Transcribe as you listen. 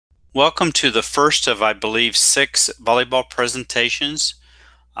Welcome to the first of, I believe, 6 volleyball presentations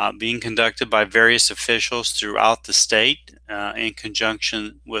being conducted by various officials throughout the state in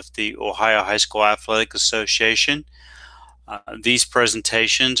conjunction with the Ohio High School Athletic Association. These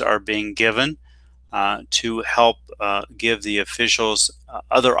presentations are being given to help give the officials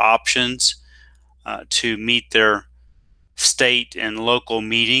other options to meet their state and local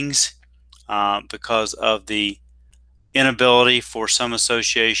meetings because of the inability for some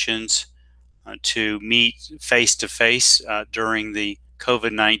associations to meet face to face during the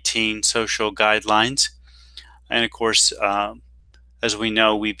COVID-19 social guidelines. And of course, as we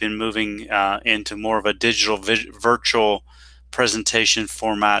know, we've been moving into more of a digital virtual presentation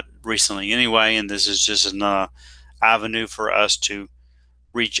format recently anyway, and this is just an avenue for us to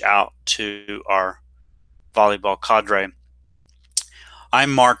reach out to our volleyball cadre.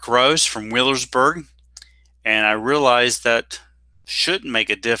 I'm Mark Rose from Wheelersburg, and I realize that shouldn't make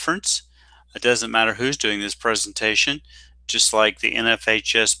a difference. It doesn't matter who's doing this presentation, just like the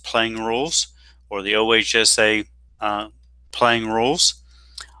NFHS playing rules or the OHSAA playing rules.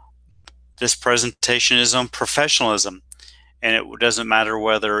 This presentation is on professionalism, and it doesn't matter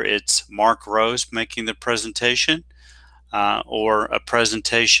whether it's Mark Rose making the presentation or a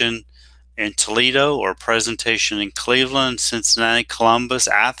presentation in Toledo or a presentation in Cleveland, Cincinnati, Columbus,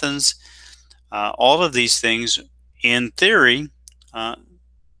 Athens. All of these things, in theory,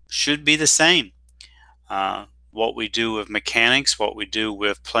 should be the same. What we do with mechanics, what we do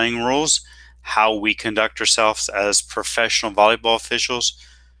with playing rules, how we conduct ourselves as professional volleyball officials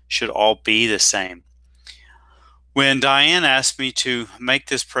should all be the same. When Diane asked me to make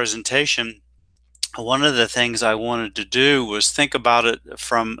this presentation, one of the things I wanted to do was think about it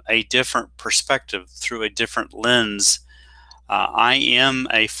from a different perspective, through a different lens. I am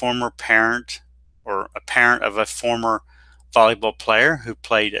a former parent or a parent of a former volleyball player who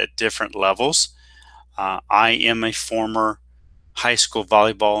played at different levels. I am a former high school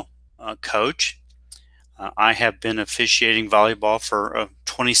volleyball coach. I have been officiating volleyball for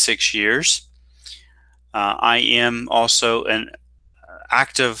 26 years. I am also an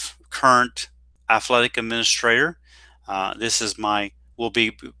active current athletic administrator. Will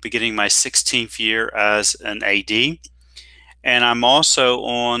be beginning my 16th year as an AD. And I'm also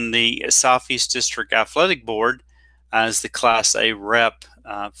on the Southeast District Athletic Board as the Class A rep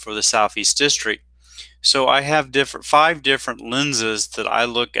for the Southeast District. So I have 5 different lenses that I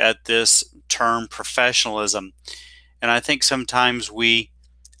look at this term professionalism. And I think sometimes we,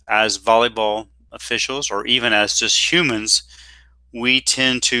 as volleyball officials, or even as just humans, we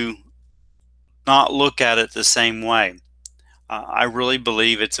tend to not look at it the same way. I really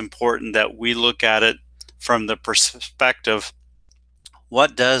believe it's important that we look at it from the perspective,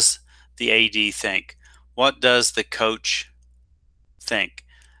 what does the AD think? What does the coach think?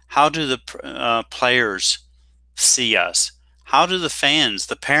 How do the players see us? How do the fans,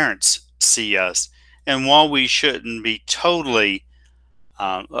 the parents, see us? And while we shouldn't be totally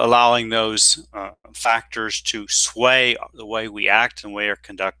allowing those factors to sway the way we act and the way we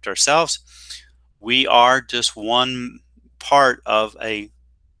conduct ourselves, we are just one part of a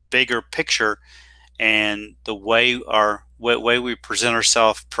bigger picture, and the way we present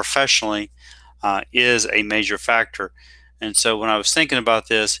ourselves professionally is a major factor. And so when I was thinking about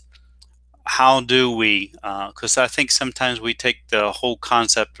this, how do we, because I think sometimes we take the whole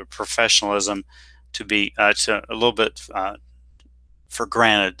concept of professionalism to be to a little bit for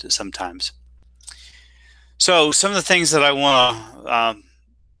granted sometimes. So some of the things that I want to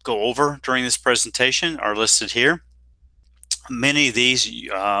go over during this presentation are listed here. Many of these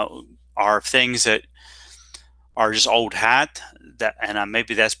are things that are just old hat, and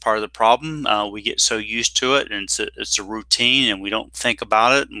maybe that's part of the problem. We get so used to it, and it's a routine, and we don't think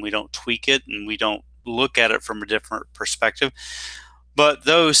about it, and we don't tweak it, and we don't look at it from a different perspective. But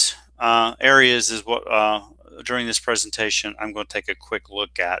those areas is what during this presentation I'm going to take a quick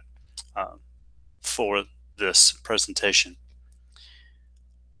look at for this presentation.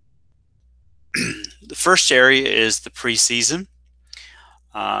 The first area is the preseason.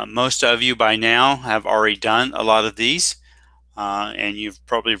 Most of you by now have already done a lot of these, and you've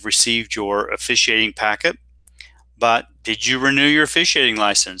probably received your officiating packet. But did you renew your officiating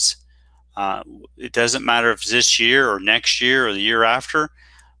license? It doesn't matter if it's this year or next year or the year after.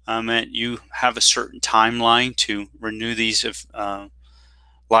 You have a certain timeline to renew these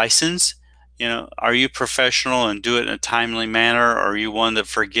license. You know, are you professional and do it in a timely manner, or are you one that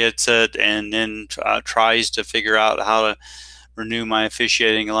forgets it and then tries to figure out how to renew my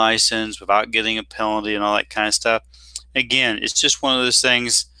officiating license without getting a penalty and all that kind of stuff? Again, it's just one of those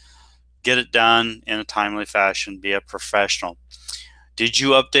things. Get it done in a timely fashion. Be a professional. Did you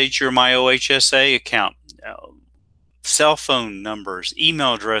update your My OHSAA account? Cell phone numbers,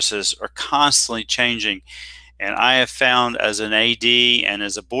 email addresses are constantly changing. And I have found as an AD and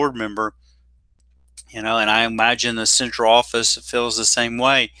as a board member, and I imagine the central office feels the same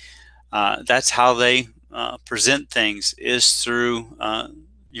way. That's how they present things, is through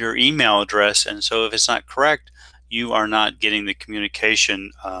your email address. And so if it's not correct, you are not getting the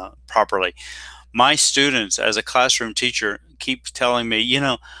communication properly. My students, as a classroom teacher, keep telling me,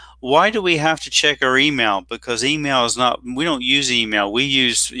 why do we have to check our email? Because email is not, we don't use email. We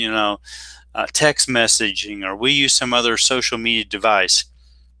use, text messaging, or we use some other social media device.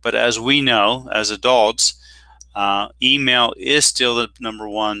 But as we know, as adults, email is still the number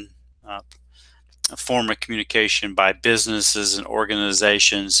one form of communication by businesses and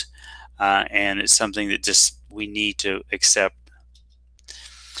organizations, and it's something that just we need to accept.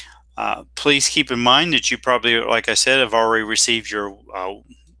 Please keep in mind that you probably, like I said, have already received your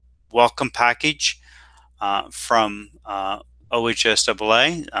welcome package from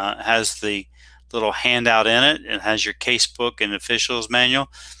OHSAA. It has the little handout in it. It has your casebook and officials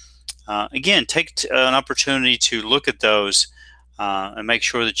manual. Again, take an opportunity to look at those and make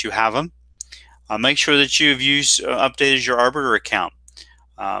sure that you have them. Make sure that you've updated your Arbiter account.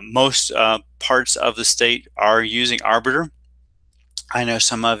 Most parts of the state are using Arbiter. I know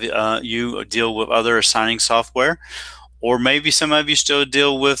some of you deal with other assigning software, or maybe some of you still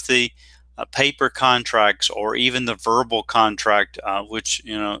deal with the paper contracts or even the verbal contract, which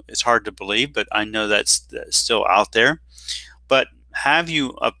it's hard to believe, but I know that's still out there. But have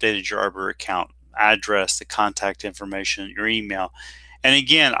you updated your Arbiter account, address, the contact information, your email? And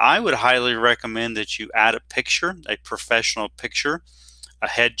again, I would highly recommend that you add a picture, a professional picture, a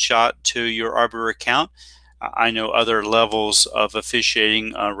headshot to your Arbiter account. I know other levels of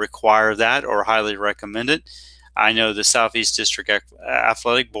officiating require that or highly recommend it. I know the Southeast District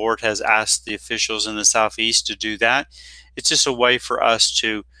Athletic Board has asked the officials in the Southeast to do that. It's just a way for us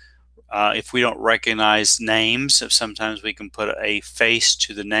to, if we don't recognize names, sometimes we can put a face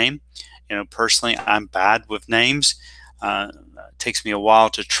to the name. Personally, I'm bad with names. It takes me a while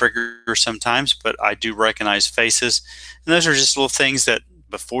to trigger sometimes, but I do recognize faces. And those are just little things that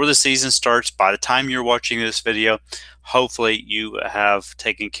before the season starts, by the time you're watching this video, hopefully you have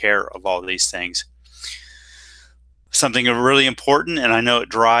taken care of all these things. Something really important, and I know it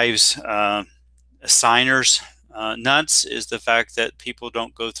drives signers nuts, is the fact that people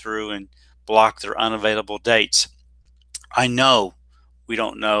don't go through and block their unavailable dates. I know we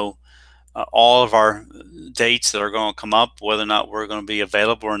don't know all of our dates that are going to come up, whether or not we're going to be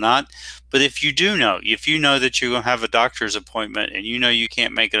available or not. But if you do know, if you know that you're going to have a doctor's appointment and you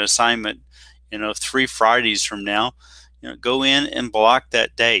can't make an assignment, 3 Fridays from now, go in and block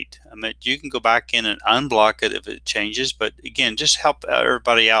that date. I mean, you can go back in and unblock it if it changes, but again, just help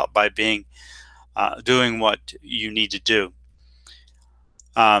everybody out by doing what you need to do.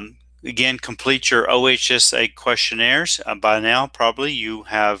 Again, complete your OHSAA questionnaires. By now, probably you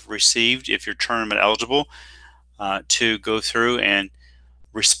have received, if you're tournament eligible, to go through and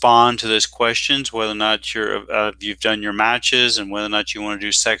respond to those questions, whether or not you've done your matches and whether or not you want to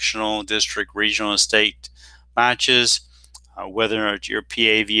do sectional, district, regional, and state matches, whether or not you're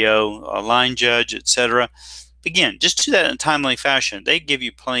PAVO, line judge, etc. Again, just do that in a timely fashion. They give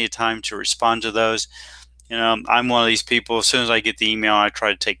you plenty of time to respond to those. I'm one of these people, as soon as I get the email, I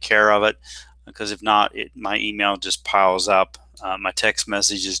try to take care of it, because if not, my email just piles up. My text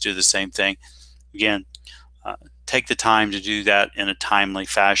messages do the same thing. Again, take the time to do that in a timely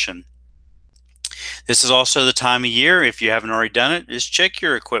fashion. This is also the time of year, if you haven't already done it, is check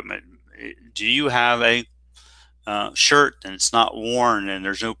your equipment. Do you have a shirt and it's not worn and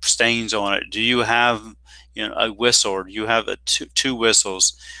there's no stains on it? Do you have a whistle, or do you have two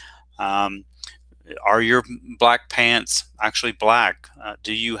whistles? Are your black pants actually black?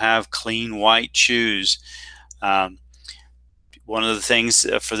 Do you have clean white shoes? One of the things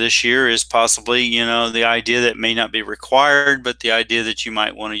for this year is possibly, the idea that may not be required, but the idea that you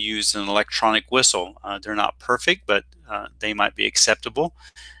might want to use an electronic whistle. They're not perfect, but they might be acceptable,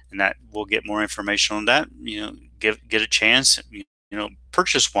 and that we'll get more information on that. Get a chance,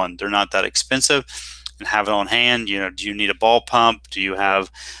 purchase one. They're not that expensive, and have it on hand. Do you need a ball pump? Do you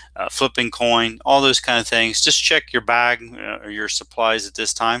have a flipping coin? All those kind of things. Just check your bag or your supplies at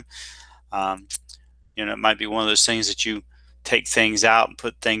this time. It might be one of those things that you take things out and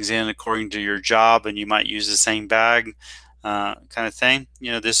put things in according to your job, and you might use the same bag, kind of thing.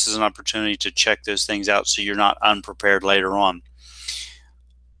 This is an opportunity to check those things out so you're not unprepared later on.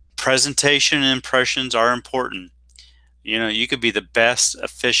 Presentation and impressions are important. You could be the best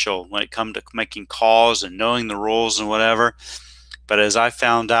official when it comes to making calls and knowing the rules and whatever, But as I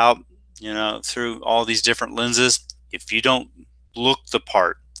found out, through all these different lenses, if you don't look the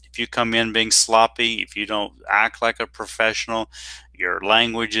part, if you come in being sloppy, if you don't act like a professional, your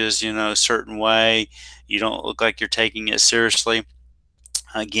language is, a certain way, you don't look like you're taking it seriously,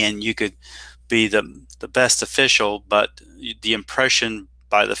 again, you could be the best official, but the impression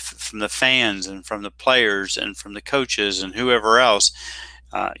from the fans and from the players and from the coaches and whoever else,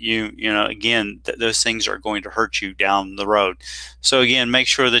 again, those things are going to hurt you down the road. So again, make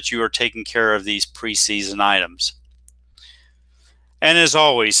sure that you are taking care of these preseason items. And as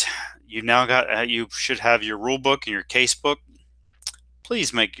always, you should have your rule book and your case book.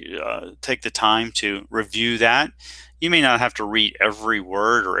 Please take the time to review that. You may not have to read every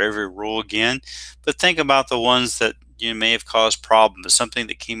word or every rule again, but think about the ones that may have caused problems, something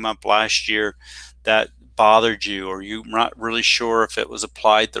that came up last year that bothered you, or you're not really sure if it was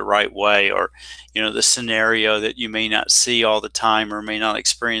applied the right way, or the scenario that you may not see all the time or may not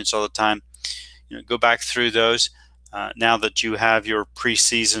experience all the time. Go back through those. Now that you have your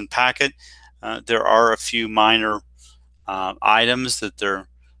preseason packet, there are a few minor items that they're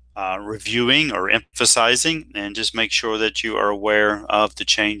reviewing or emphasizing, and just make sure that you are aware of the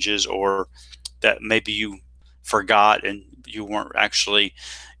changes, or that maybe you forgot and you weren't actually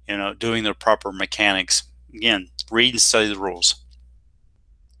doing the proper mechanics. Again, read and study the rules.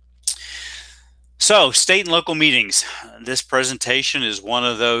 So, state and local meetings. This presentation is one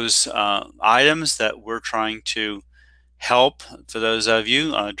of those items that we're trying to help for those of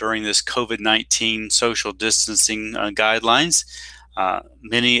you during this COVID-19 social distancing guidelines.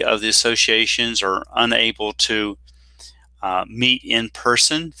 Many of the associations are unable to meet in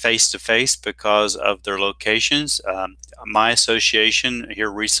person, face-to-face, because of their locations. My association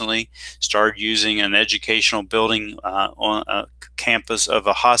here recently started using an educational building on a campus of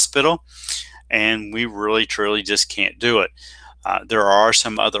a hospital, and we really truly just can't do it. There are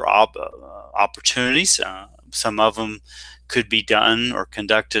some other opportunities. Some of them could be done or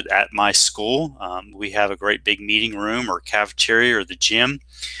conducted at my school. We have a great big meeting room or cafeteria or the gym.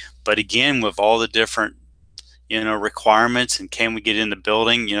 But again, with all the different requirements and can we get in the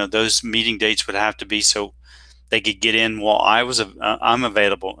building, those meeting dates would have to be so they could get in while I'm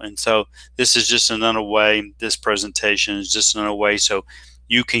available. And so this is just another way, this presentation is just another way so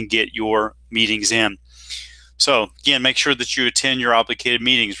you can get your meetings in. So again, make sure that you attend your obligated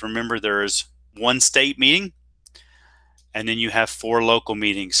meetings. Remember, there is one state meeting, and then you have 4 local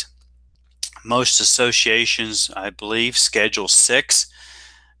meetings. Most associations, I believe, schedule 6,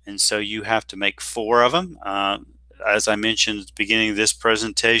 and so you have to make 4 of them. As I mentioned at the beginning of this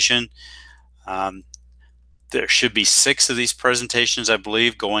presentation, there should be 6 of these presentations, I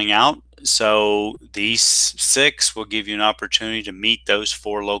believe, going out. So these 6 will give you an opportunity to meet those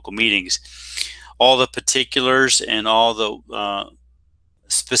 4 local meetings. All the particulars and all the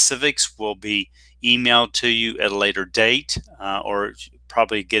specifics will be emailed to you at a later date, or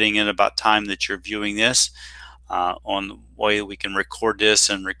probably getting in about time that you're viewing this, on the way we can record this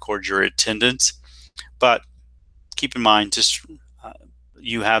and record your attendance. But keep in mind, just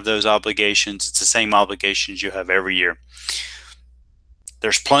you have those obligations. It's the same obligations you have every year.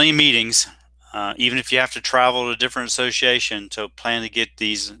 There's plenty of meetings, even if you have to travel to a different association, to plan to get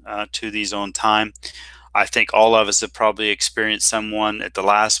these to these on time. I think all of us have probably experienced someone at the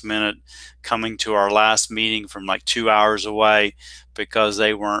last minute coming to our last meeting from like 2 hours away because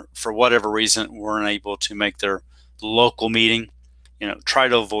they weren't, for whatever reason, weren't able to make their local meeting. Try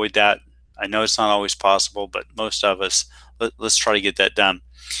to avoid that. I know it's not always possible, but most of us, let's try to get that done.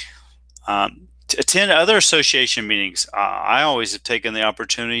 To attend other association meetings. I always have taken the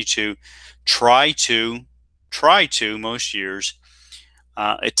opportunity to try to most years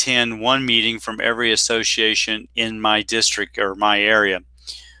attend one meeting from every association in my district or my area.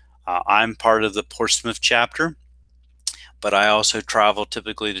 I'm part of the Portsmouth chapter, but I also travel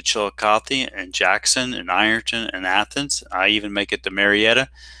typically to Chillicothe and Jackson and Ironton and Athens. I even make it to Marietta.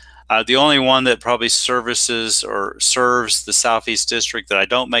 The only one that probably serves the Southeast District that I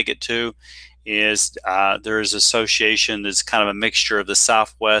don't make it to is there is an association that's kind of a mixture of the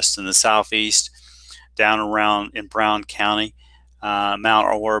Southwest and the Southeast down around in Brown County, Mount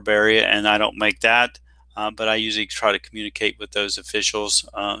Orab area, and I don't make that. But I usually try to communicate with those officials,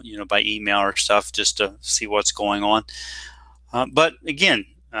 by email or stuff, just to see what's going on. But again,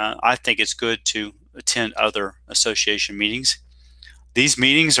 I think it's good to attend other association meetings. These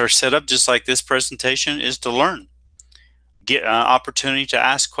meetings are set up just like this presentation is to learn. Get an opportunity to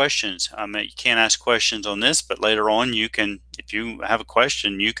ask questions. You can't ask questions on this, but later on you can, if you have a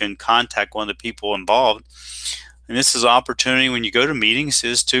question, you can contact one of the people involved. And this is an opportunity when you go to meetings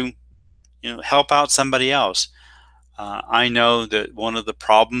is to help out somebody else. I know that one of the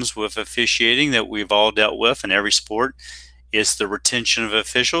problems with officiating that we've all dealt with in every sport is the retention of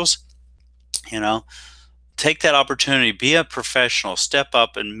officials. You know, take that opportunity, be a professional, step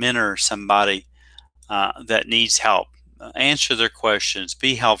up and mentor somebody that needs help. Answer their questions,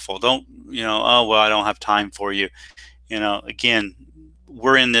 be helpful. Don't, oh, well, I don't have time for you. Again,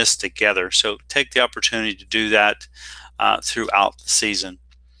 we're in this together. So take the opportunity to do that throughout the season.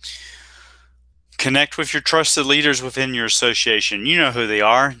 Connect with your trusted leaders within your association. You know who they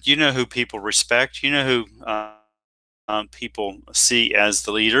are. You know who people respect. You know who people see as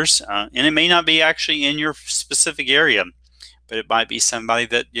the leaders. And it may not be actually in your specific area, but it might be somebody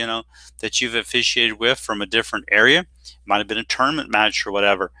that, that you've officiated with from a different area. It might have been a tournament match or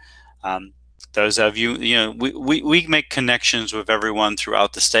whatever. Those of you, we make connections with everyone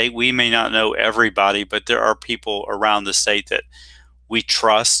throughout the state. We may not know everybody, but there are people around the state that we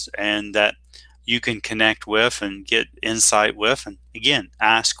trust and that you can connect with and get insight with, and again,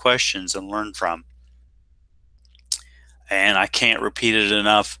 ask questions and learn from. And I can't repeat it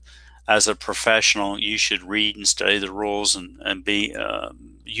enough. As a professional, you should read and study the rules and be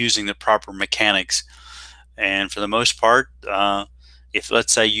using the proper mechanics. And for the most part, if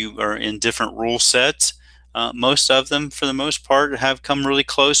let's say you are in different rule sets, most of them, for the most part, have come really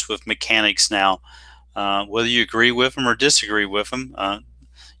close with mechanics now. Whether you agree with them or disagree with them,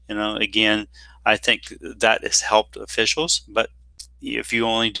 again, I think that has helped officials. But if you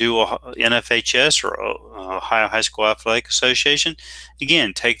only do NFHS or Ohio High School Athletic Association,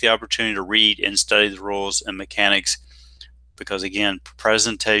 again, take the opportunity to read and study the rules and mechanics, because again,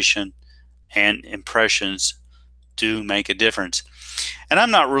 presentation and impressions do make a difference. And I'm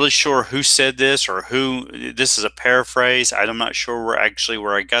not really sure who said this or who, this is a paraphrase. I'm not sure where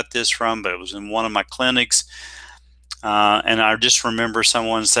I got this from, but it was in one of my clinics. And I just remember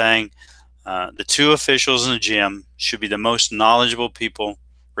someone saying, the two officials in the gym should be the most knowledgeable people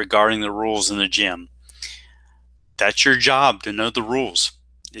regarding the rules in the gym. That's your job, to know the rules.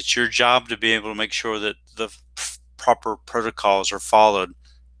 It's your job to be able to make sure that the proper protocols are followed.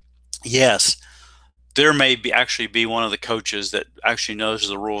 Yes, there may actually be one of the coaches that actually knows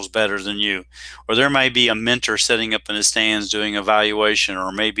the rules better than you, or there may be a mentor sitting up in the stands doing evaluation,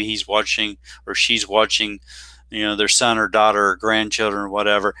 or maybe he's watching or she's watching their son or daughter or grandchildren or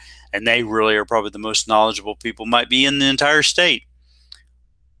whatever, and they really are probably the most knowledgeable people might be in the entire state.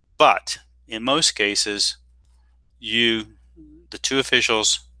 But in most cases, the two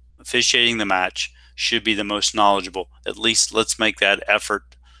officials officiating the match should be the most knowledgeable. At least let's make that effort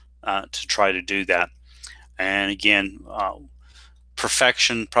to try to do that. And again,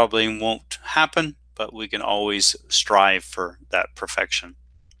 perfection probably won't happen, but we can always strive for that perfection.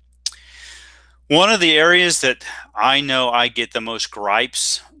 One of the areas that I know I get the most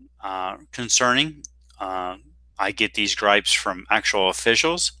gripes concerning, I get these gripes from actual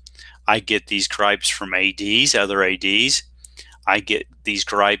officials. I get these gripes from ADs, other ADs. I get these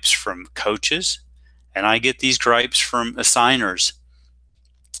gripes from coaches, and I get these gripes from assigners,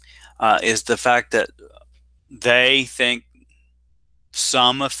 is the fact that they think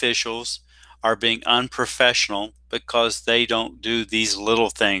some officials are being unprofessional because they don't do these little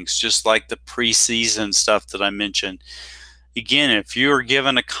things, just like the preseason stuff that I mentioned. Again, if you are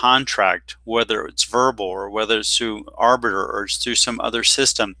given a contract, whether it's verbal or whether it's through arbiter or it's through some other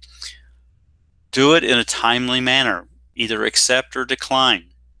system, do it in a timely manner. Either accept or decline.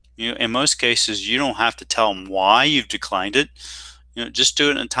 In most cases, you don't have to tell them why you've declined it. Just do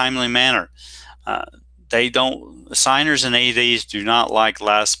it in a timely manner. Assigners and ADs do not like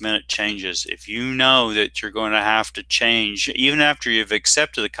last minute changes. If you know that you're going to have to change, even after you've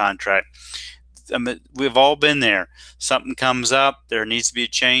accepted the contract, we've all been there. Something comes up, there needs to be a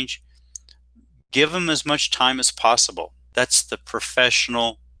change. Give them as much time as possible. That's the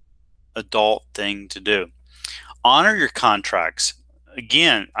professional adult thing to do. Honor your contracts.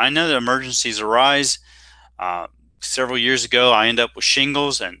 Again, I know that emergencies arise. Several years ago, I ended up with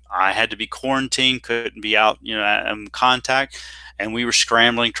shingles and I had to be quarantined, couldn't be out, in contact, and we were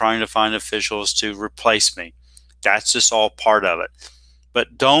scrambling trying to find officials to replace me. That's just all part of it.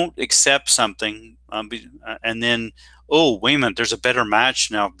 But don't accept something and then, oh, wait a minute, there's a better match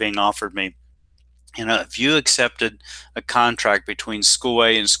now being offered me. If you accepted a contract between school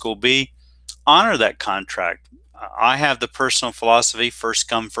A and school B, honor that contract. I have the personal philosophy, first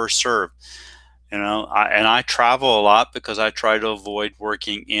come, first serve. And I travel a lot because I try to avoid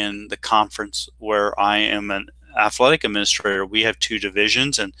working in the conference where I am an athletic administrator. We have two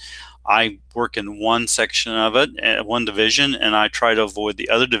divisions, and I work in one section of it, one division, and I try to avoid the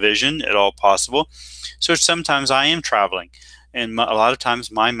other division at all possible. So sometimes I am traveling, and a lot of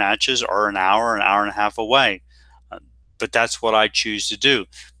times my matches are an hour and a half away. but that's what I choose to do.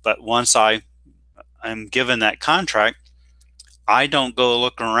 But once I am given that contract, I don't go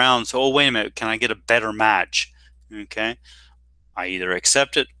looking around. So, oh, wait a minute, can I get a better match? Okay. I either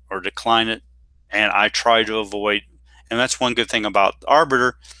accept it or decline it, and I try to avoid. And that's one good thing about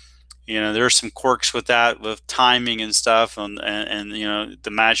arbiter. There's some quirks with that, with timing and stuff, and the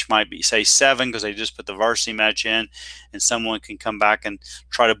match might be, say, 7 because they just put the varsity match in, and someone can come back and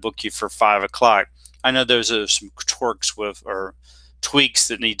try to book you for 5 o'clock. I know those are some quirks with, or tweaks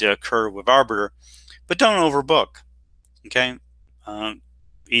that need to occur with arbiter, but don't overbook. Okay,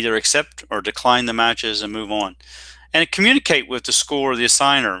 either accept or decline the matches and move on, and communicate with the school or the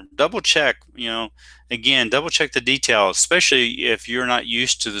assigner. Double check, again, double check the details, especially if you're not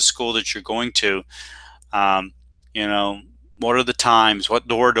used to the school that you're going to. Um, you know, what are the times? What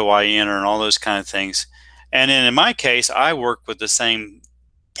door do I enter? And all those kind of things. And then in my case, I work with the same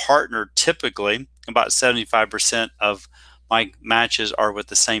partner typically. About 75% of my matches are with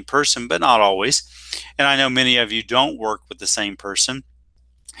the same person, but not always. And I know many of you don't work with the same person.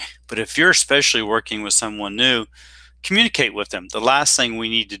 But if you're especially working with someone new, communicate with them. The last thing we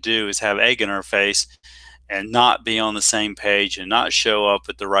need to do is have egg in our face and not be on the same page, and not show up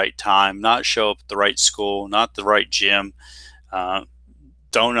at the right time, not show up at the right school, not the right gym,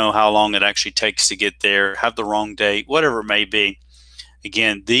 don't know how long it actually takes to get there, have the wrong date, whatever it may be.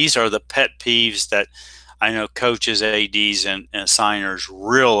 Again, these are the pet peeves that I know coaches, ADs, and assigners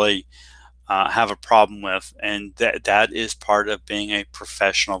really have a problem with, and that is part of being a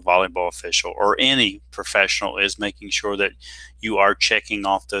professional volleyball official, or any professional, is making sure that you are checking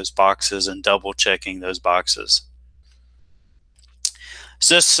off those boxes and double checking those boxes.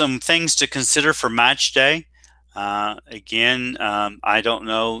 So just some things to consider for match day. Again, I don't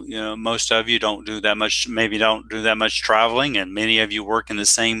know, most of you don't do that much, maybe don't do that much traveling, and many of you work in the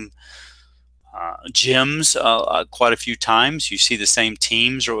same gyms quite a few times. You see the same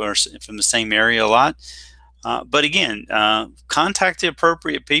teams or from the same area a lot. But again, contact the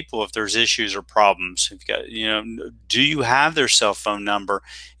appropriate people if there's issues or problems. If you got, do you have their cell phone number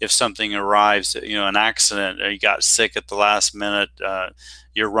if something arrives, an accident, or you got sick at the last minute,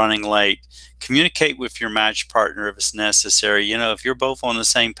 you're running late. Communicate with your match partner if it's necessary. If you're both on the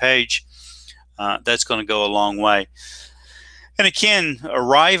same page, that's going to go a long way. And again,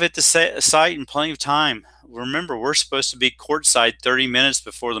 arrive at the site in plenty of time. Remember, we're supposed to be courtside 30 minutes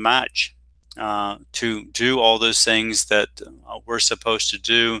before the match to do all those things that we're supposed to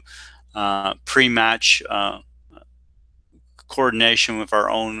do, pre-match coordination with our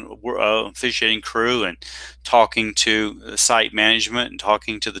own officiating crew, and talking to the site management and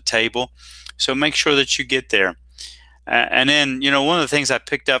talking to the table. So make sure that you get there. And then, one of the things I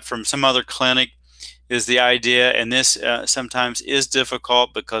picked up from some other clinic is the idea, and this sometimes is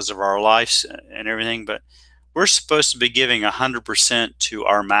difficult because of our lives and everything, but we're supposed to be giving 100% to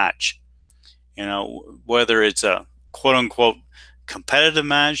our match. Whether it's a quote-unquote competitive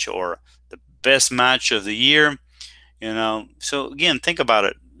match or the best match of the year, So again, think about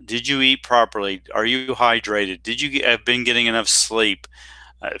it. Did you eat properly? Are you hydrated? Did you have been getting enough sleep?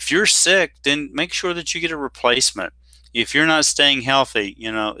 If you're sick, then make sure that you get a replacement. If you're not staying healthy,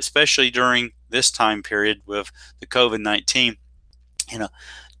 especially during this time period with the COVID-19,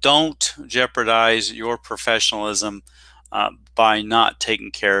 don't jeopardize your professionalism by not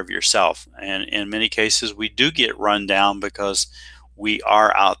taking care of yourself. And in many cases, we do get run down because we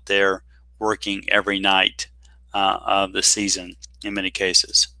are out there working every night of the season in many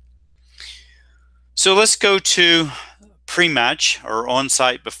cases. So let's go to pre-match, or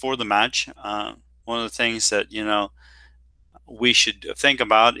on-site before the match. One of the things that we should think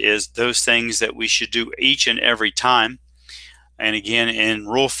about is those things that we should do each and every time. And again, in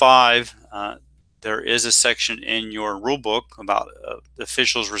Rule 5, there is a section in your rule book about the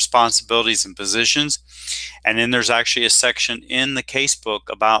officials' responsibilities and positions. And then there's actually a section in the case book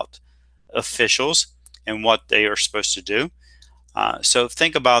about officials and what they are supposed to do. So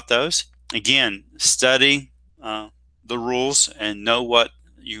think about those. Again, study the rules and know what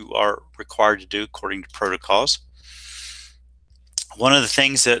you are required to do according to protocols. One of the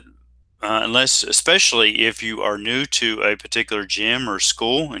things that, especially if you are new to a particular gym or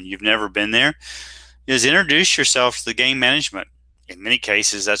school and you've never been there, is introduce yourself to the game management. In many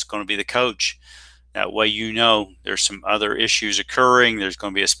cases, that's going to be the coach. That way there's some other issues occurring. There's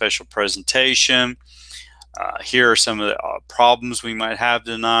going to be a special presentation. Here are some of the problems we might have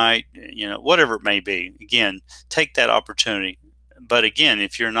tonight, whatever it may be. Again, take that opportunity. But again,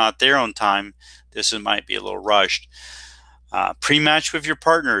 if you're not there on time, this might be a little rushed. Pre-match with your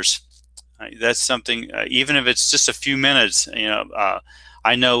partners. That's something, even if it's just a few minutes.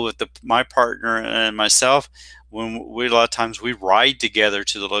 I know with my partner and myself, when we, a lot of times we ride together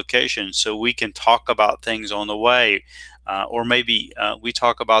to the location so we can talk about things on the way, or maybe we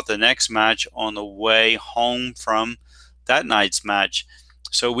talk about the next match on the way home from that night's match.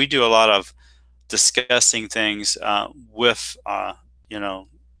 So we do a lot of discussing things with you know,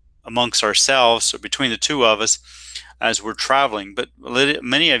 amongst ourselves or between the two of us as we're traveling. But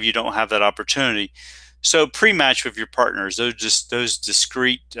many of you don't have that opportunity. So pre-match with your partners, those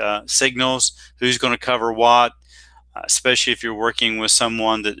discrete signals, who's going to cover what, especially if you're working with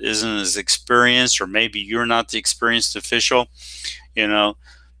someone that isn't as experienced, or maybe you're not the experienced official. You know,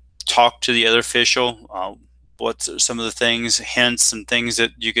 talk to the other official. What's some of the things, hints, and things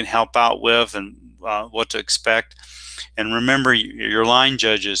that you can help out with, and what to expect. And remember, your line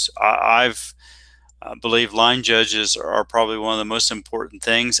judges. I believe line judges are probably one of the most important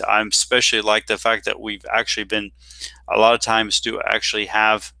things. I especially like the fact that we've actually been, a lot of times, do actually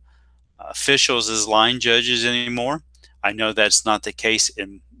have officials as line judges anymore. I know that's not the case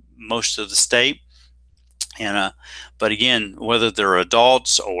in most of the state. And but again, whether they're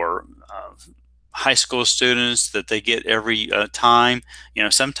adults or high school students that they get every time,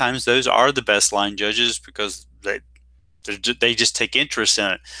 sometimes those are the best line judges because they just take interest in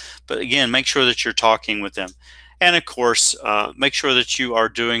it. But again, make sure that you're talking with them. And of course, make sure that you are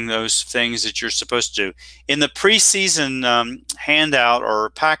doing those things that you're supposed to do. In the preseason handout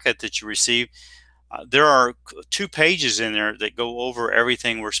or packet that you receive, there are 2 pages in there that go over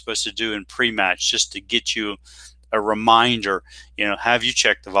everything we're supposed to do in pre-match, just to get you a reminder. Have you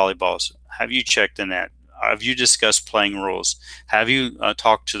checked the volleyballs? Have you checked the net? Have you discussed playing rules? Have you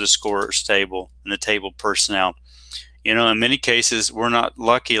talked to the scorer's table and the table personnel? In many cases, we're not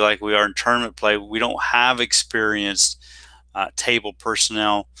lucky like we are in tournament play. We don't have experienced table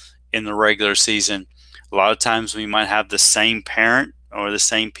personnel in the regular season. A lot of times we might have the same parent or the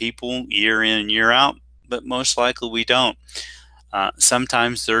same people year in and year out, but most likely we don't.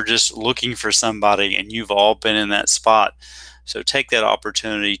 Sometimes they're just looking for somebody, and you've all been in that spot. So take that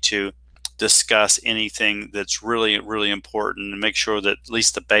opportunity to discuss anything that's really, really important, and make sure that at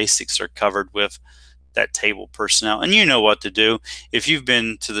least the basics are covered with that table personnel. And you know what to do. If you've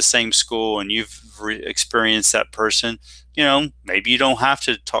been to the same school and you've experienced that person, maybe you don't have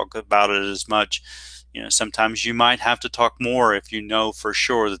to talk about it as much. Sometimes you might have to talk more if you know for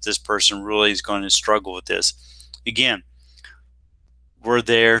sure that this person really is going to struggle with this. Again, we're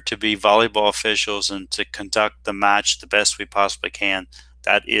there to be volleyball officials and to conduct the match the best we possibly can.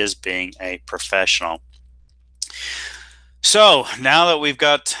 That is being a professional. So now that we've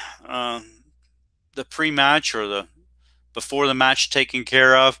got the pre-match or the before the match taken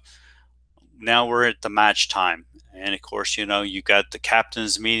care of, now we're at the match time. And of course, you got the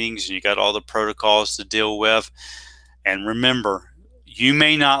captain's meetings and you got all the protocols to deal with. And remember, you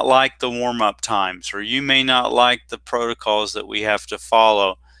may not like the warm-up times, or you may not like the protocols that we have to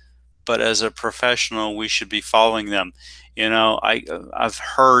follow, but as a professional, we should be following them. I've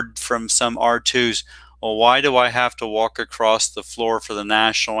heard from some R2s, well, why do I have to walk across the floor for the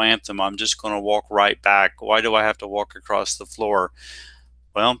national anthem? I'm just going to walk right back. Why do I have to walk across the floor?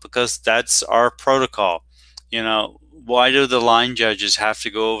 Well, because that's our protocol. Why do the line judges have to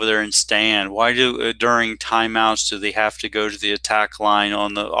go over there and stand? Why do during timeouts do they have to go to the attack line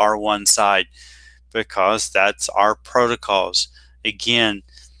on the R1 side? Because that's our protocols. Again,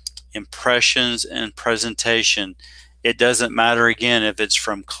 impressions and presentation. It doesn't matter, again, if it's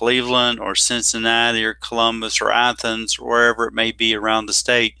from Cleveland or Cincinnati or Columbus or Athens or wherever it may be around the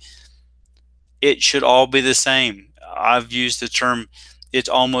state. It should all be the same. I've used the term, it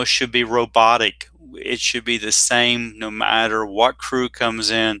almost should be robotic. It should be the same no matter what crew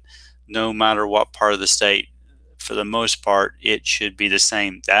comes in, no matter what part of the state. For the most part, it should be the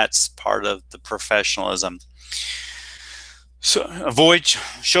same. That's part of the professionalism. So avoid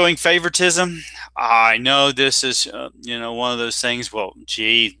showing favoritism. I know this is, one of those things. Well,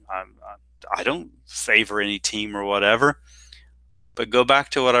 gee, I don't favor any team or whatever. But go back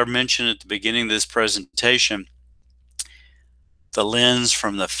to what I mentioned at the beginning of this presentation. The lens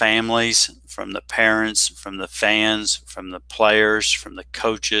from the families, from the parents, from the fans, from the players, from the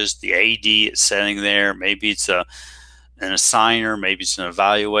coaches, the AD is sitting there. Maybe it's an assigner, maybe it's an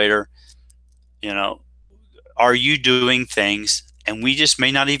evaluator. Are you doing things, and we just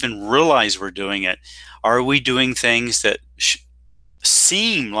may not even realize we're doing it? Are we doing things that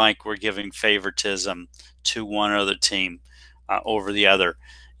seem like we're giving favoritism to one other team over the other?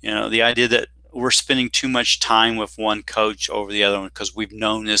 The idea that we're spending too much time with one coach over the other one because we've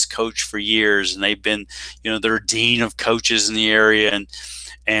known this coach for years, and they've been, they're dean of coaches in the area,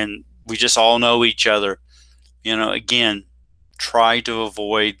 and we just all know each other. Again, try to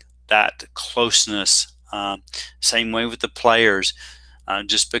avoid that closeness Same way with the players.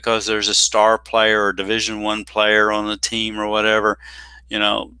 Just because there's a star player or Division I player on the team or whatever, you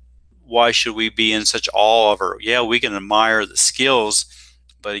know, why should we be in such awe of her? Yeah, we can admire the skills,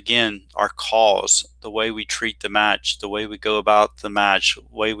 but again, our calls, the way we treat the match, the way we go about the match, the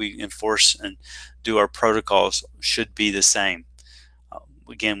way we enforce and do our protocols should be the same.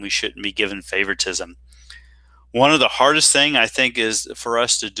 Again, we shouldn't be given favoritism. One of the hardest thing I think is for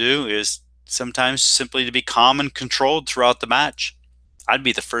us to do is sometimes simply to be calm and controlled throughout the match. I'd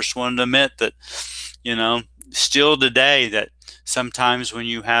be the first one to admit that, still today, that sometimes when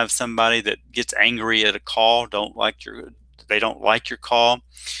you have somebody that gets angry at a call, they don't like your call,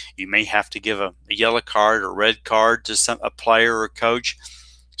 you may have to give a yellow card or red card to a player or coach.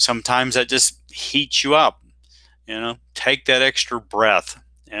 Sometimes that just heats you up. Take that extra breath.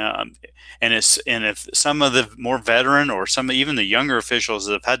 And if some of the more veteran or even the younger officials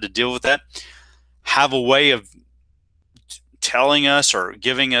that have had to deal with that have a way of telling us or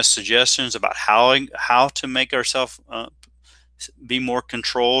giving us suggestions about how to make ourselves be more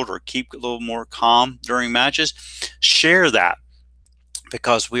controlled or keep a little more calm during matches, share that,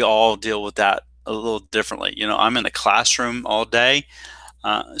 because we all deal with that a little differently. I'm in the classroom all day,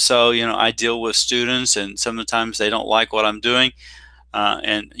 so I deal with students, and sometimes they don't like what I'm doing.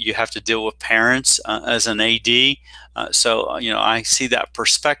 And you have to deal with parents as an AD. So I see that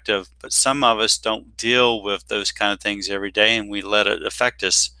perspective, but some of us don't deal with those kind of things every day, and we let it affect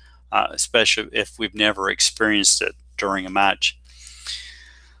us, especially if we've never experienced it during a match.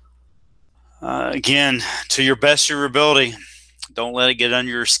 Again, to your best of your ability, don't let it get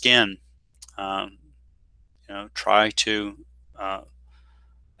under your skin. Try to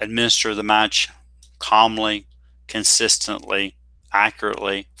administer the match calmly, consistently,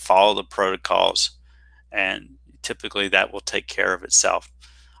 accurately, follow the protocols, and typically that will take care of itself.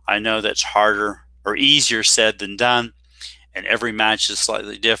 I know that's harder or easier said than done, and every match is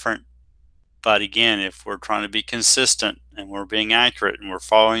slightly different. But again, if we're trying to be consistent and we're being accurate and we're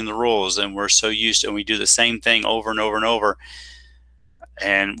following the rules and we're so used to, and we do the same thing over and over and over,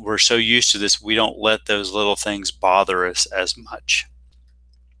 and we're so used to this, we don't let those little things bother us as much.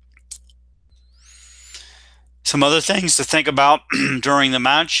 Some other things to think about during the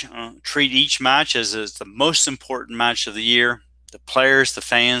match. Treat each match as the most important match of the year. The players, the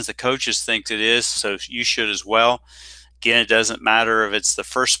fans, the coaches think it is, so you should as well. Again, it doesn't matter if it's the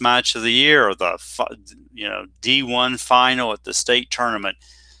first match of the year or the D1 final at the state tournament.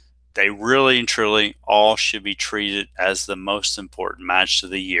 They really and truly all should be treated as the most important match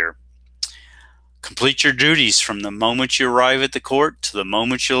of the year. Complete your duties from the moment you arrive at the court to the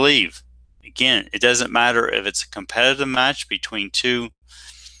moment you leave. Again, it doesn't matter if it's a competitive match between two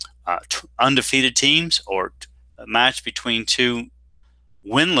undefeated teams or a match between two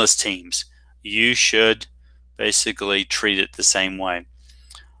winless teams. You should basically treat it the same way.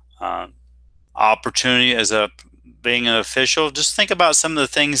 Opportunity as being an official, just think about some of the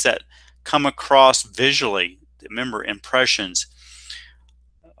things that come across visually. Remember, impressions.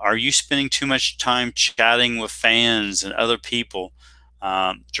 Are you spending too much time chatting with fans and other people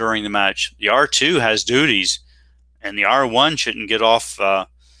during the match? The R2 has duties, and the R1 shouldn't get off the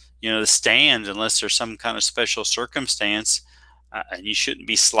stand unless there's some kind of special circumstance, and you shouldn't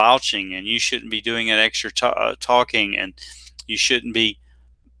be slouching, and you shouldn't be doing an extra talking, and you shouldn't be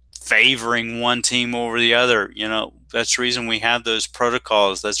favoring one team over the other. That's the reason we have those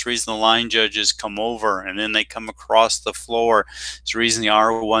protocols. That's the reason the line judges come over and then they come across the floor. It's the reason the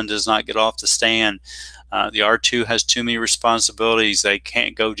R1 does not get off the stand. The R2 has too many responsibilities. They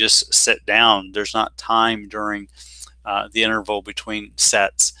can't go just sit down. There's not time during the interval between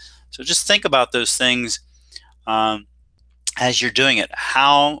sets. So just think about those things as you're doing it.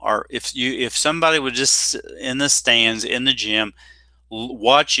 If somebody would just sit in the stands in the gym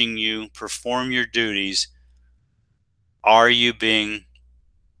watching you perform your duties, are you being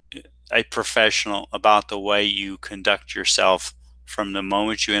a professional about the way you conduct yourself from the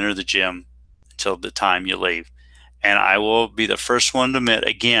moment you enter the gym until the time you leave? And I will be the first one to admit,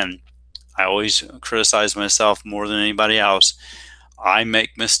 again, I always criticize myself more than anybody else. I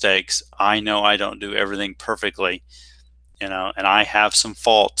make mistakes. I know I don't do everything perfectly, and I have some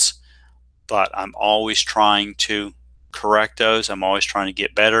faults, but I'm always trying to correct those. I'm always trying to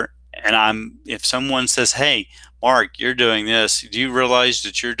get better. And if someone says, "Hey, Mark, you're doing this. Do you realize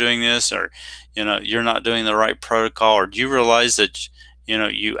that you're doing this?" Or, you're not doing the right protocol. Or do you realize that,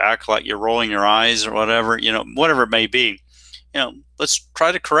 you act like you're rolling your eyes or whatever, whatever it may be, let's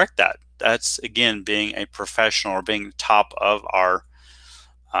try to correct that. That's, again, being a professional or being top of our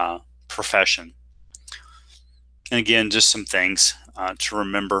profession. And again, just some things. to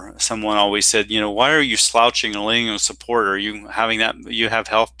remember. Someone always said, why are you slouching and leaning on support? Are you having that? You have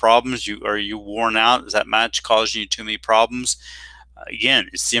health problems? Are you worn out? Is that match causing you too many problems? Again,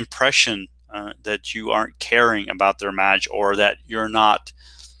 it's the impression that you aren't caring about their match, or that you're not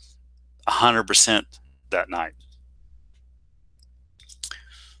 100% that night.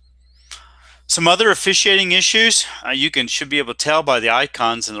 Some other officiating issues, you should be able to tell by the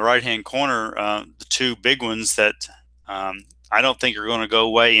icons in the right-hand corner, the two big ones that I don't think are going to go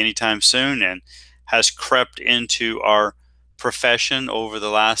away anytime soon, and has crept into our profession over the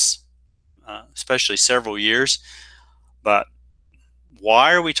last, especially several years. But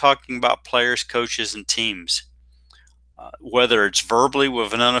why are we talking about players, coaches, and teams? Whether it's verbally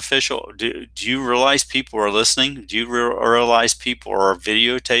with an unofficial, do you realize people are listening? Do you realize people are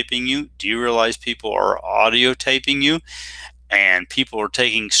videotaping you? Do you realize people are audio taping you? And people are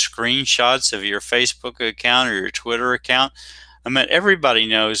taking screenshots of your Facebook account or your Twitter account. I mean, everybody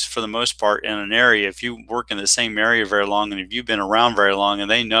knows, for the most part, in an area, if you work in the same area very long, and if you've been around very long and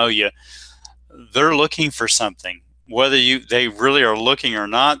they know you, they're looking for something. Whether they really are looking or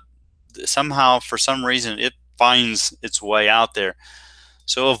not, somehow, for some reason, it finds its way out there.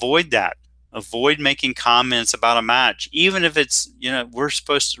 So avoid that. Avoid making comments about a match, even if it's, we're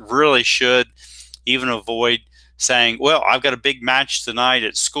supposed to, really should even avoid saying, well, I've got a big match tonight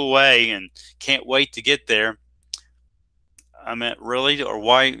at school A and can't wait to get there. I mean, really? Or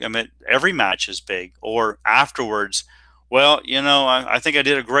why? I mean, every match is big. Or afterwards, well, I think I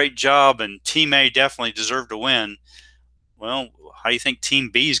did a great job and Team A definitely deserved to win. Well, how do you think Team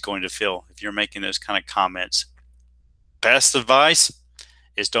B is going to feel if you're making those kind of comments? Best advice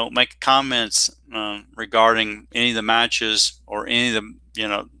is don't make comments regarding any of the matches or any of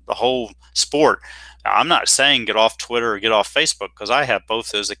the, the whole sport. Now, I'm not saying get off Twitter or get off Facebook, because I have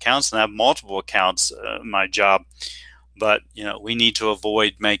both those accounts and I have multiple accounts in my job. But, we need to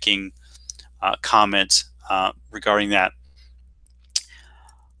avoid making comments regarding that.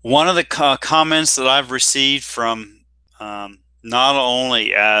 One of the comments that I've received from not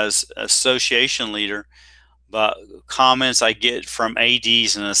only as association leader, but comments I get from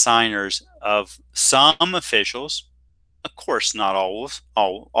ADs and assigners of some officials, of course not all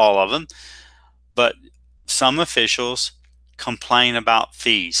of them, but some officials complain about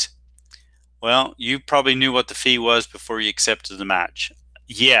fees. Well, you probably knew what the fee was before you accepted the match.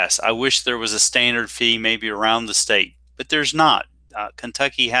 Yes, I wish there was a standard fee maybe around the state, but there's not.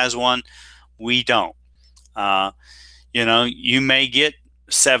 Kentucky has one. We don't. You may get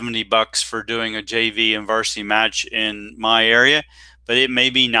 $70 for doing a JV and varsity match in my area, but it may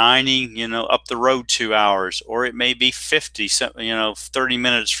be 90, up the road 2 hours, or it may be 50, 30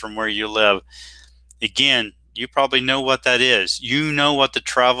 minutes from where you live. Again, you probably know what that is. You know what the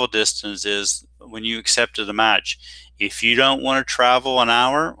travel distance is when you accepted a match. If you don't want to travel an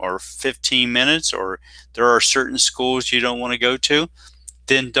hour or 15 minutes, or there are certain schools you don't want to go to,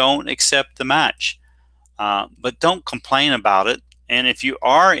 then don't accept the match. But don't complain about it. And if you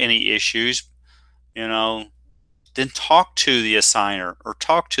are any issues, then talk to the assigner or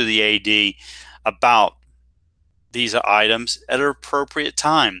talk to the AD about these items at an appropriate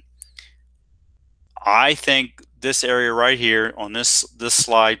time. I think this area right here on this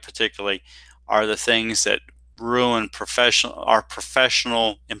slide particularly are the things that ruin our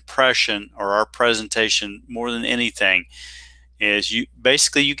professional impression or our presentation more than anything. Is you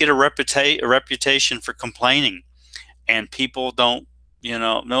get a reputation for complaining, and people don't,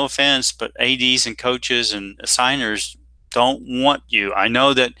 no offense, but ADs and coaches and assigners don't want you. I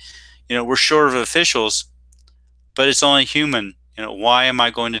know that, we're short of officials, but it's only human. Why am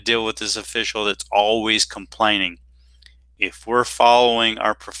I going to deal with this official that's always complaining? If we're following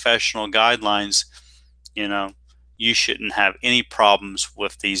our professional guidelines, you shouldn't have any problems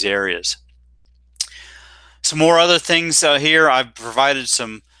with these areas. Some more other things here. I've provided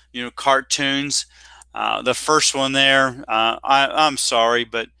some, cartoons. The first one there, I'm sorry,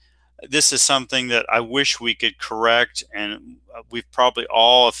 but this is something that I wish we could correct, and we've probably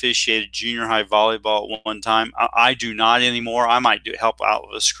all officiated junior high volleyball at one time. I do not anymore. I might help out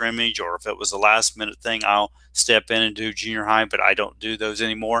with a scrimmage, or if it was a last minute thing, I'll step in and do junior high, but I don't do those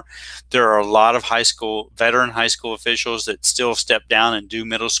anymore. There are a lot of veteran high school officials that still step down and do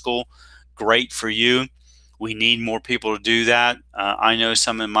middle school. Great for you. We need more people to do that. I know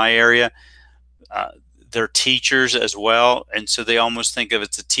some in my area. They're teachers as well, and so they almost think of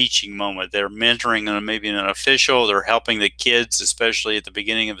it's a teaching moment. They're mentoring maybe an official. They're helping the kids, especially at the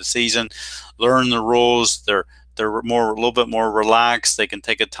beginning of the season, learn the rules. They're a little bit more relaxed. They can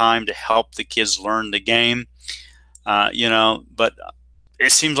take a time to help the kids learn the game. But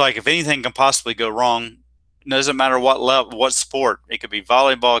it seems like if anything can possibly go wrong, doesn't matter what level, what sport. It could be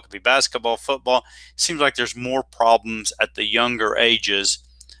volleyball, it could be basketball, football. It seems like there's more problems at the younger ages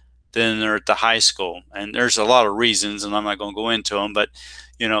than there at the high school, and there's a lot of reasons, and I'm not going to go into them. But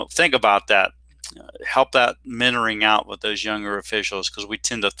think about that. Help that mentoring out with those younger officials, because we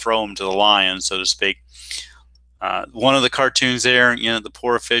tend to throw them to the lions, so to speak. One of the cartoons there, the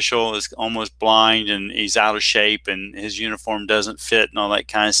poor official is almost blind and he's out of shape and his uniform doesn't fit and all that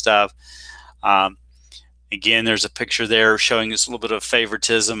kind of stuff. Again, there's a picture there showing us a little bit of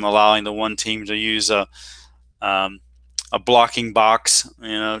favoritism, allowing the one team to use a blocking box,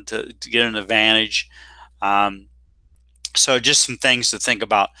 to get an advantage. So just some things to think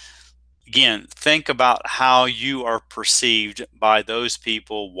about. Again, think about how you are perceived by those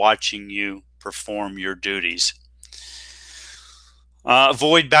people watching you perform your duties.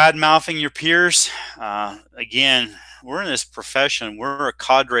 Avoid bad mouthing your peers. Again, we're in this profession. We're a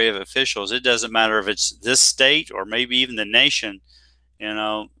cadre of officials. It doesn't matter if it's this state or maybe even the nation.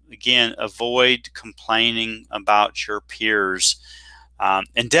 Again, avoid complaining about your peers.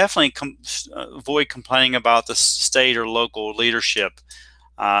 And definitely avoid complaining about the state or local leadership.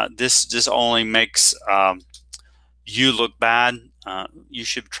 This just only makes you look bad. You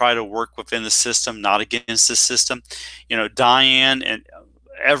should try to work within the system, not against the system. Diane, and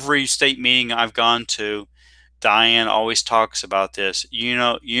every state meeting I've gone to, Diane always talks about this.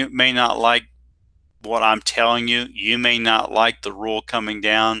 You may not like what I'm telling you. You may not like the rule coming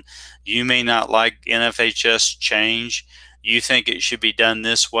down. You may not like NFHS change. You think it should be done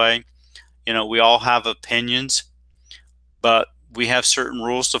this way. We all have opinions, but we have certain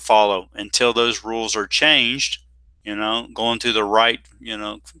rules to follow. Until those rules are changed, going through the right,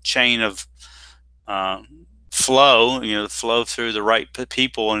 chain of flow, flow through the right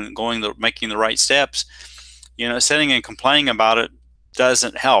people and making the right steps, sitting and complaining about it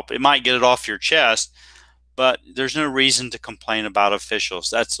doesn't help. It might get it off your chest, but there's no reason to complain about officials.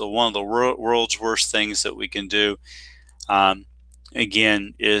 That's one of the world's worst things that we can do.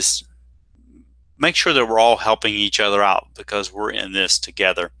 Again, is make sure that we're all helping each other out, because we're in this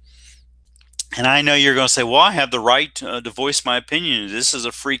together. And I know you're going to say, well, I have the right to voice my opinion. This is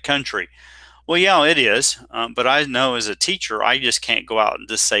a free country. Well, yeah, it is. But I know as a teacher, I just can't go out and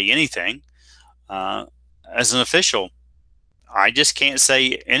just say anything. As an official, I just can't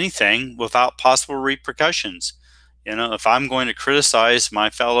say anything without possible repercussions. If I'm going to criticize my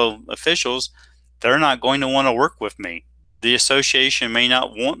fellow officials, they're not going to want to work with me. The association may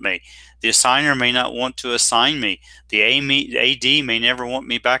not want me. The assigner may not want to assign me. The AD may never want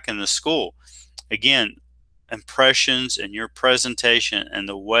me back in the school. Again, impressions and your presentation and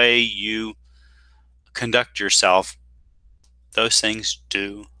the way you conduct yourself, those things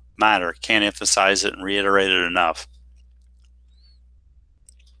do matter. Can't emphasize it and reiterate it enough.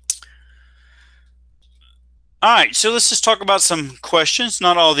 All right, so let's just talk about some questions.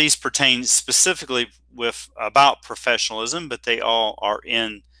 Not all of these pertain specifically about professionalism, but they all are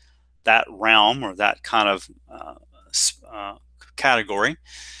in that realm or that kind of category.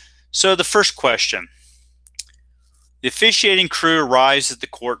 So the first question: the officiating crew arrives at the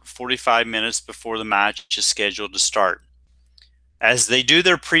court 45 minutes before the match is scheduled to start. As they do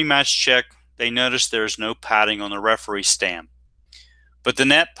their pre-match check, they notice there is no padding on the referee stand, but the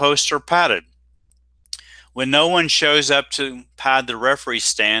net posts are padded. When no one shows up to pad the referee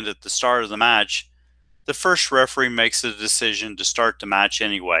stand at the start of the match, the first referee makes the decision to start the match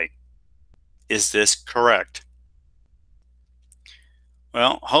anyway. Is this correct?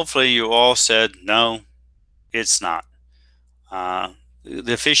 Well, hopefully you all said no, it's not.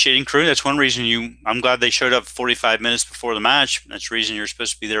 The officiating crew, that's one reason I'm glad they showed up 45 minutes before the match. That's the reason you're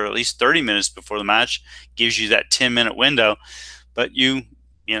supposed to be there at least 30 minutes before the match. Gives you that 10-minute window. But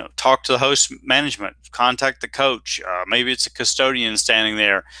talk to the host management, contact the coach. Maybe it's a custodian standing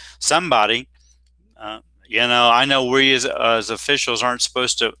there. Somebody. I know we as officials aren't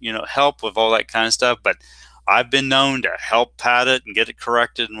supposed to, help with all that kind of stuff, but I've been known to help pad it and get it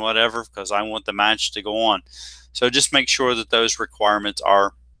corrected and whatever, because I want the match to go on. So just make sure that those requirements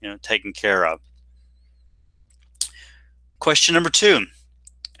are, taken care of. Question number 2.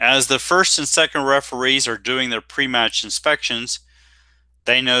 As the first and second referees are doing their pre-match inspections,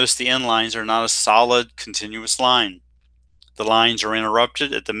 they notice the end lines are not a solid, continuous line. The lines are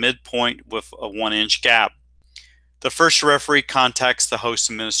interrupted at the midpoint with a 1-inch gap. The first referee contacts the host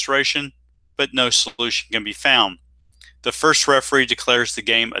administration, but no solution can be found. The first referee declares the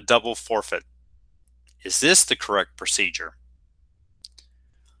game a double forfeit. Is this the correct procedure?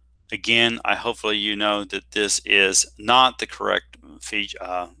 Again, hopefully you know that this is not the correct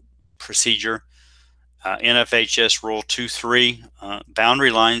procedure. NFHS Rule 2.3,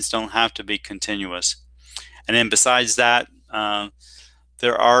 boundary lines don't have to be continuous. And then besides that,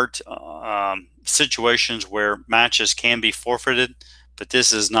 there are situations where matches can be forfeited, but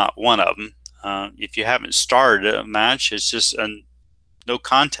this is not one of them. If you haven't started a match, it's just no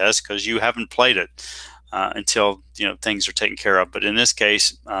contest because you haven't played it until things are taken care of. But in this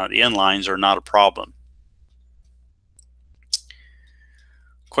case, the end lines are not a problem.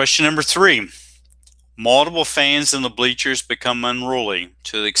 Question number 3. Multiple fans in the bleachers become unruly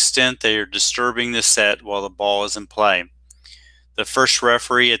to the extent they are disturbing the set while the ball is in play. The first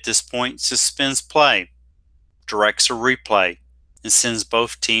referee at this point suspends play, directs a replay, and sends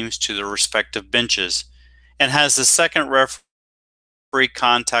both teams to their respective benches, and has the second referee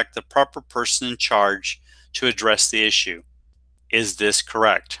contact the proper person in charge to address the issue. Is this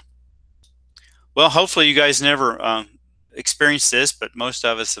correct? Well, hopefully you guys never experienced this, but most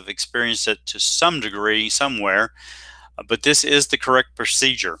of us have experienced it to some degree somewhere. But this is the correct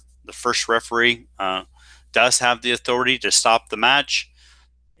procedure. The first referee does have the authority to stop the match.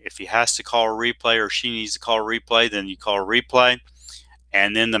 If he has to call a replay or she needs to call a replay, then you call a replay.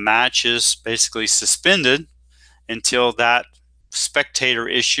 And then the match is basically suspended until that spectator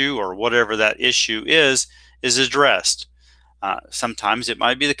issue or whatever that issue is addressed. Sometimes it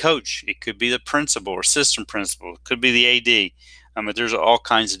might be the coach. It could be the principal or assistant principal. It could be the AD. But there's all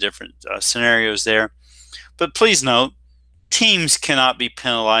kinds of different scenarios there. But please note, teams cannot be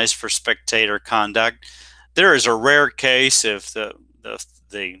penalized for spectator conduct. There is a rare case if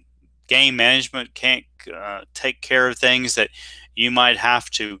the game management can't take care of things that you might have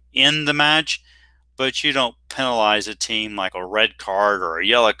to end the match, but you don't penalize a team like a red card or a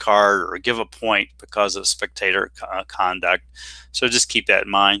yellow card or give a point because of spectator conduct. So just keep that in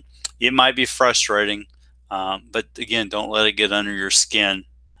mind. It might be frustrating, but again, don't let it get under your skin.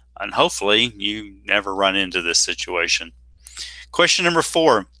 And hopefully you never run into this situation. Question number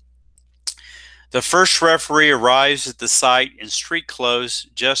 4. The first referee arrives at the site in street clothes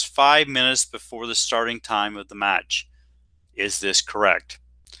just 5 minutes before the starting time of the match. Is this correct?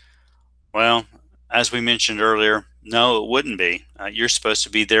 Well, as we mentioned earlier, no, it wouldn't be. You're supposed to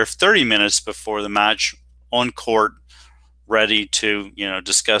be there 30 minutes before the match on court, ready to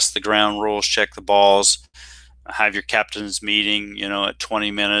discuss the ground rules, check the balls, have your captain's meeting at 20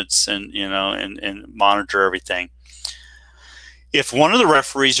 minutes and monitor everything. If one of the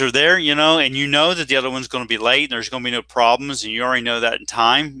referees are there, and you know that the other one's going to be late and there's going to be no problems and you already know that in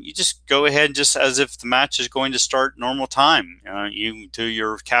time, you just go ahead just as if the match is going to start normal time. You do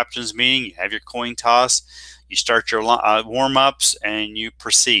your captain's meeting, you have your coin toss, you start your warm-ups, and you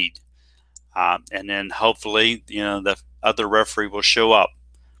proceed. And then hopefully, the other referee will show up.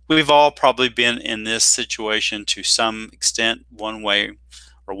 We've all probably been in this situation to some extent, one way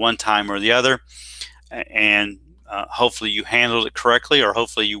or one time or the other. And hopefully you handled it correctly, or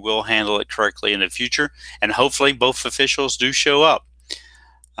hopefully you will handle it correctly in the future. And hopefully both officials do show up.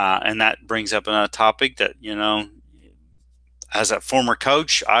 And that brings up another topic that, as a former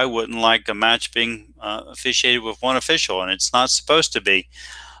coach, I wouldn't like a match being officiated with one official, and it's not supposed to be.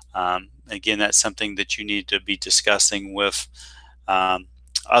 Again, that's something that you need to be discussing with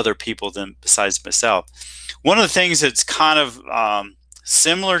other people besides myself. One of the things that's kind of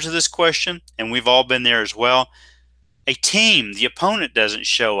similar to this question, and we've all been there as well, a team, the opponent doesn't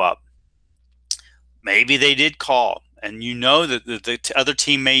show up. Maybe they did call, and that the other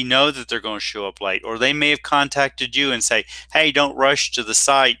team may know that they're going to show up late, or they may have contacted you and say, hey, don't rush to the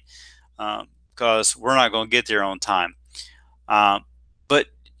site because we're not going to get there on time. But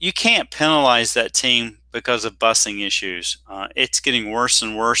you can't penalize that team because of busing issues. It's getting worse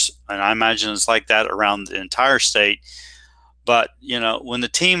and worse, and I imagine it's like that around the entire state. But, when the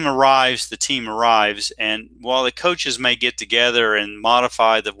team arrives, and while the coaches may get together and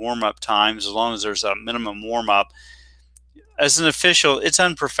modify the warm-up times as long as there's a minimum warm-up, as an official, it's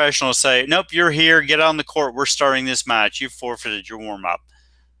unprofessional to say, nope, you're here, get on the court, we're starting this match, you forfeited your warm-up.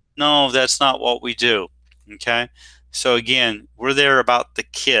 No, that's not what we do, okay? So again, we're there about the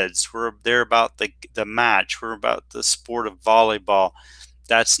kids. We're there about the match. We're about the sport of volleyball.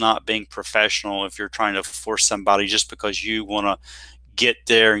 That's not being professional if you're trying to force somebody just because you want to get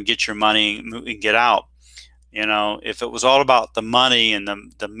there and get your money and get out. If it was all about the money and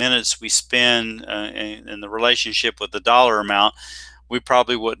the minutes we spend and the relationship with the dollar amount, we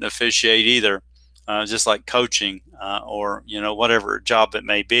probably wouldn't officiate either, just like coaching or, whatever job it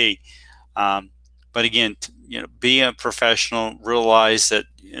may be. But again, be a professional, realize that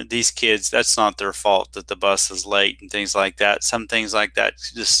these kids, that's not their fault that the bus is late and things like that. Some things like that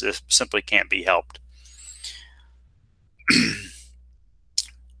just simply can't be helped.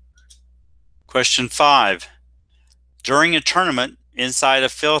 Question 5. During a tournament, Inside a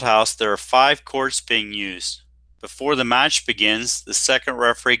field house, there are 5 courts being used. Before the match begins, the second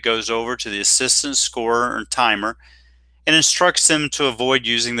referee goes over to the assistant scorer or timer and instructs them to avoid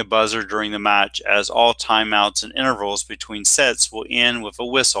using the buzzer during the match, as all timeouts and intervals between sets will end with a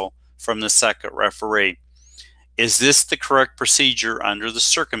whistle from the second referee. Is this the correct procedure under the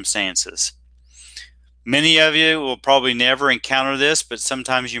circumstances? Many of you will probably never encounter this, but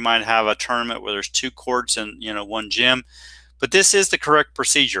sometimes you might have a tournament where there's 2 courts and one gym. But this is the correct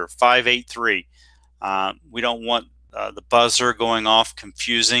procedure, 5-8-3. We don't want the buzzer going off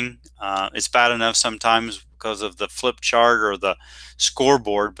confusing. It's bad enough sometimes because of the flip chart or the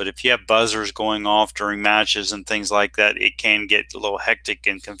scoreboard, but if you have buzzers going off during matches and things like that, it can get a little hectic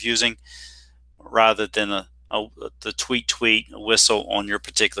and confusing, rather than the tweet whistle on your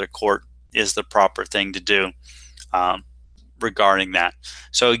particular court is the proper thing to do regarding that.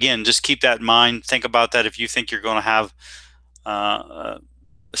 So again, just keep that in mind. Think about that if you think you're going to have a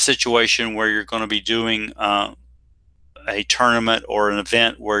situation where you're going to be doing a tournament or an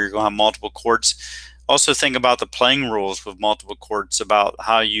event where you're going to have multiple courts. Also think about the playing rules with multiple courts, about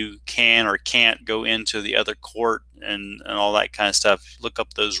how you can or can't go into the other court and all that kind of stuff. Look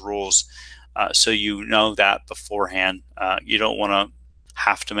up those rules so you know that beforehand. You don't want to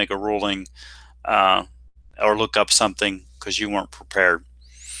have to make a ruling or look up something because you weren't prepared.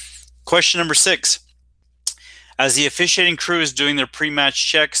 Question number 6. As the officiating crew is doing their pre-match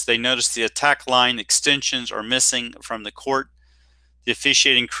checks, they notice the attack line extensions are missing from the court. The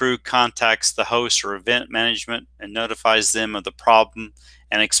officiating crew contacts the host or event management and notifies them of the problem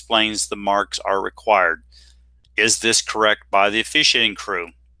and explains the marks are required. Is this correct by the officiating crew?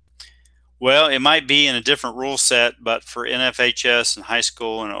 Well, it might be in a different rule set, but for NFHS and high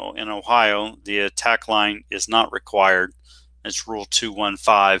school in Ohio, the attack line is not required. It's Rule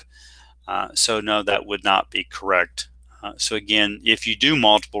 215. So no, that would not be correct. So again, if you do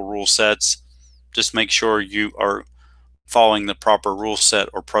multiple rule sets, just make sure you are following the proper rule set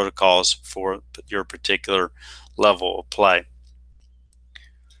or protocols for your particular level of play.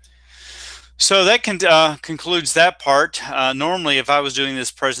 So that concludes that part. Normally, if I was doing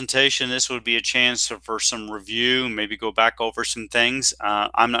this presentation, this would be a chance for some review, maybe go back over some things.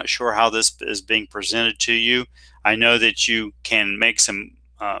 I'm not sure how this is being presented to you. I know that you can make some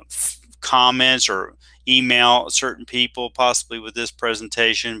comments or email certain people possibly with this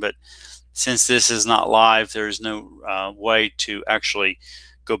presentation, but since this is not live, there is no way to actually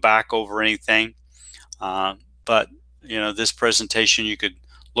go back over anything. But this presentation, you could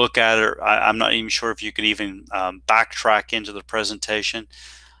look at it. I'm not even sure if you could even backtrack into the presentation.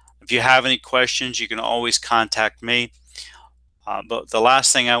 If you have any questions, you can always contact me. But the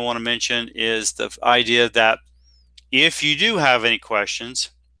last thing I want to mention is the idea that if you do have any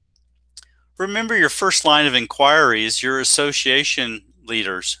questions, remember your first line of inquiry is your association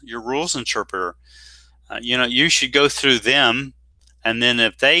leaders, your rules interpreter. You should go through them, and then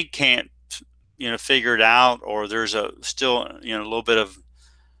if they can't figure it out, or there's still a little bit of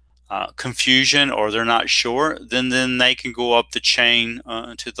confusion, or they're not sure, then they can go up the chain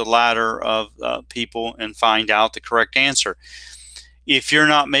to the ladder of people and find out the correct answer. If you're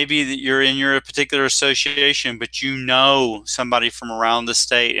not, maybe you're in your particular association, but somebody from around the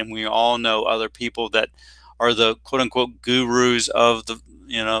state, and we all know other people that are the quote-unquote gurus of the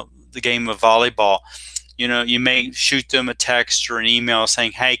game of volleyball. You may shoot them a text or an email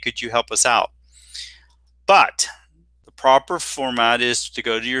saying, hey, could you help us out? But the proper format is to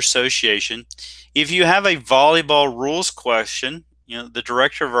go to your association. If you have a volleyball rules question, the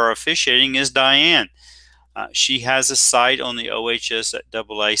director of our officiating is Diane. She has a site on the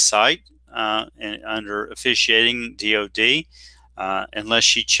OHSAA site and under officiating DOD. Unless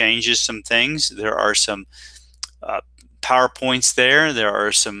she changes some things, there are some PowerPoints there. There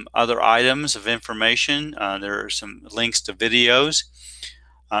are some other items of information. There are some links to videos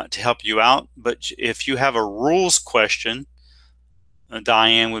to help you out. But if you have a rules question,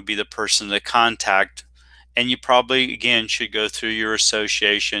 Diane would be the person to contact. And you probably, again, should go through your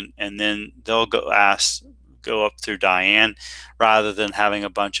association, and then they'll go up through Diane, rather than having a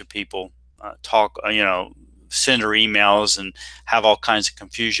bunch of people send her emails and have all kinds of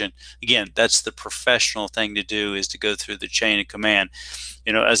confusion. Again, that's the professional thing to do, is to go through the chain of command.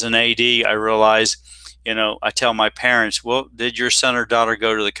 As an AD, I realize, I tell my parents, well, did your son or daughter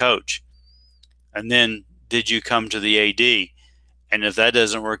go to the coach? And then, did you come to the AD? And if that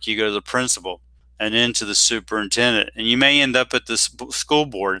doesn't work, you go to the principal, and then to the superintendent. And you may end up at the school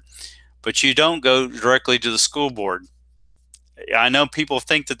board, but you don't go directly to the school board. I know people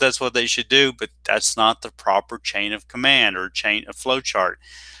think that that's what they should do, but that's not the proper chain of command or chain of flow chart.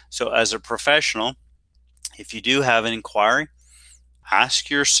 So as a professional, if you do have an inquiry, Ask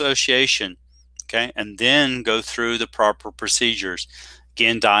your association, okay, and then go through the proper procedures.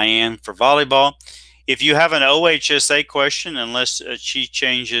 Again, Diane for volleyball. If you have an OHSA question, unless she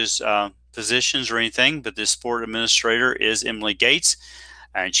changes positions or anything, but the sport administrator is Emily Gates,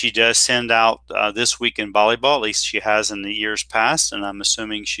 and she does send out This Week in Volleyball, at least she has in the years past, and I'm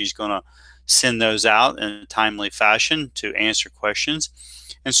assuming she's going to send those out in a timely fashion to answer questions.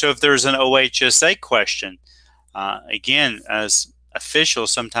 And so if there's an OHSA question, again, as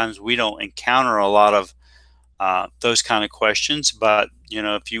officials, sometimes we don't encounter a lot of those kind of questions, but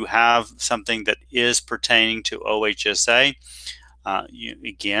if you have something that is pertaining to OHSA,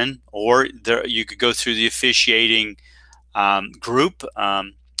 you could go through the officiating group,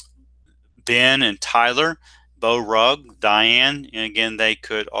 Ben and Tyler, Bo Rugg, Diane, and again, they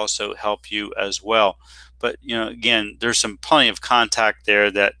could also help you as well. But again, there's plenty of contact there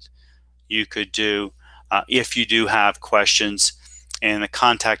that you could do if you do have questions, and the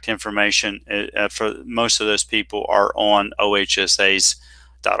contact information for most of those people are on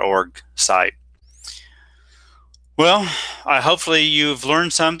OHSA's.org site. Well, hopefully you've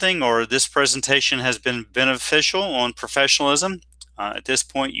learned something, or this presentation has been beneficial on professionalism. At this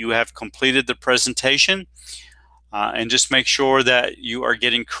point, you have completed the presentation, and just make sure that you are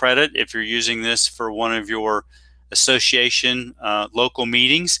getting credit if you're using this for one of your association local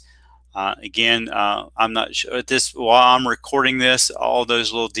meetings. Again, I'm not sure while I'm recording this, all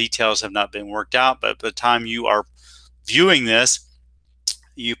those little details have not been worked out, but by the time you are viewing this,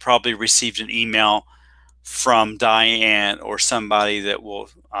 you probably received an email from Diane or somebody that will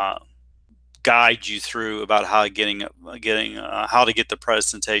guide you through about how how to get the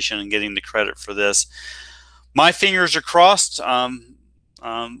presentation and getting the credit for this. My fingers are crossed.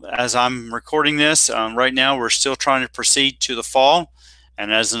 As I'm recording this, right now we're still trying to proceed to the fall.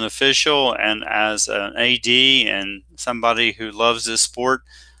 And as an official and as an AD and somebody who loves this sport,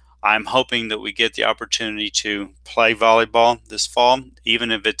 I'm hoping that we get the opportunity to play volleyball this fall, even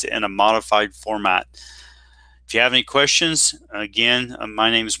if it's in a modified format. If you have any questions, again,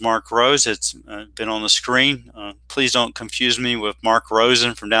 my name is Mark Rose. It's been on the screen. Please don't confuse me with Mark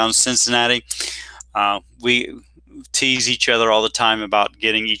Rosen from down in Cincinnati. We tease each other all the time about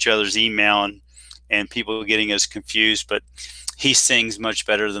getting each other's email and people getting us confused, but he sings much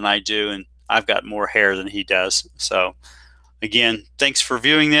better than I do, and I've got more hair than he does. So again, thanks for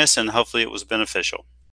viewing this, and hopefully it was beneficial.